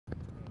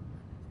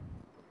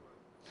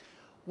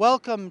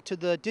Welcome to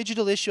the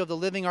digital issue of the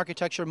Living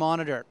Architecture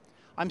Monitor.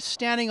 I'm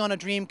standing on a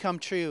dream come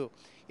true.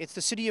 It's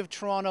the City of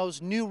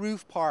Toronto's new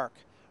roof park,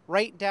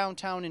 right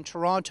downtown in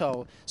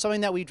Toronto,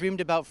 something that we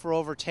dreamed about for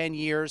over 10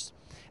 years.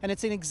 And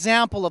it's an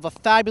example of a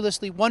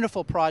fabulously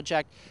wonderful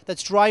project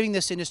that's driving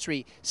this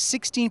industry.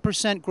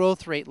 16%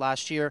 growth rate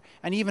last year,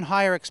 and even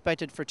higher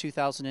expected for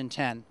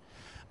 2010.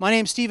 My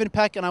name's Stephen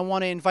Peck, and I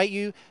want to invite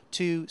you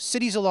to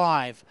Cities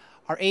Alive,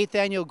 our 8th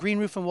annual Green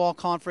Roof and Wall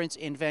Conference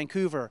in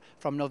Vancouver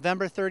from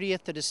November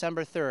 30th to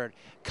December 3rd.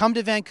 Come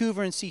to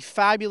Vancouver and see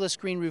fabulous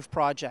green roof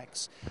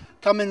projects.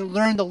 Come and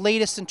learn the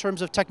latest in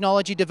terms of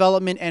technology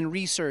development and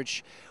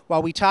research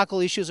while we tackle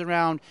issues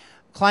around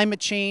climate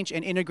change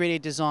and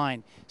integrated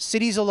design.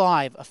 Cities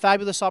Alive, a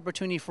fabulous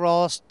opportunity for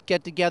all us to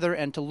get together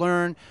and to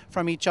learn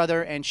from each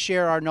other and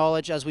share our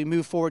knowledge as we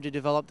move forward to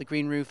develop the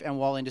green roof and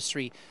wall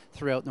industry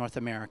throughout North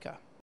America.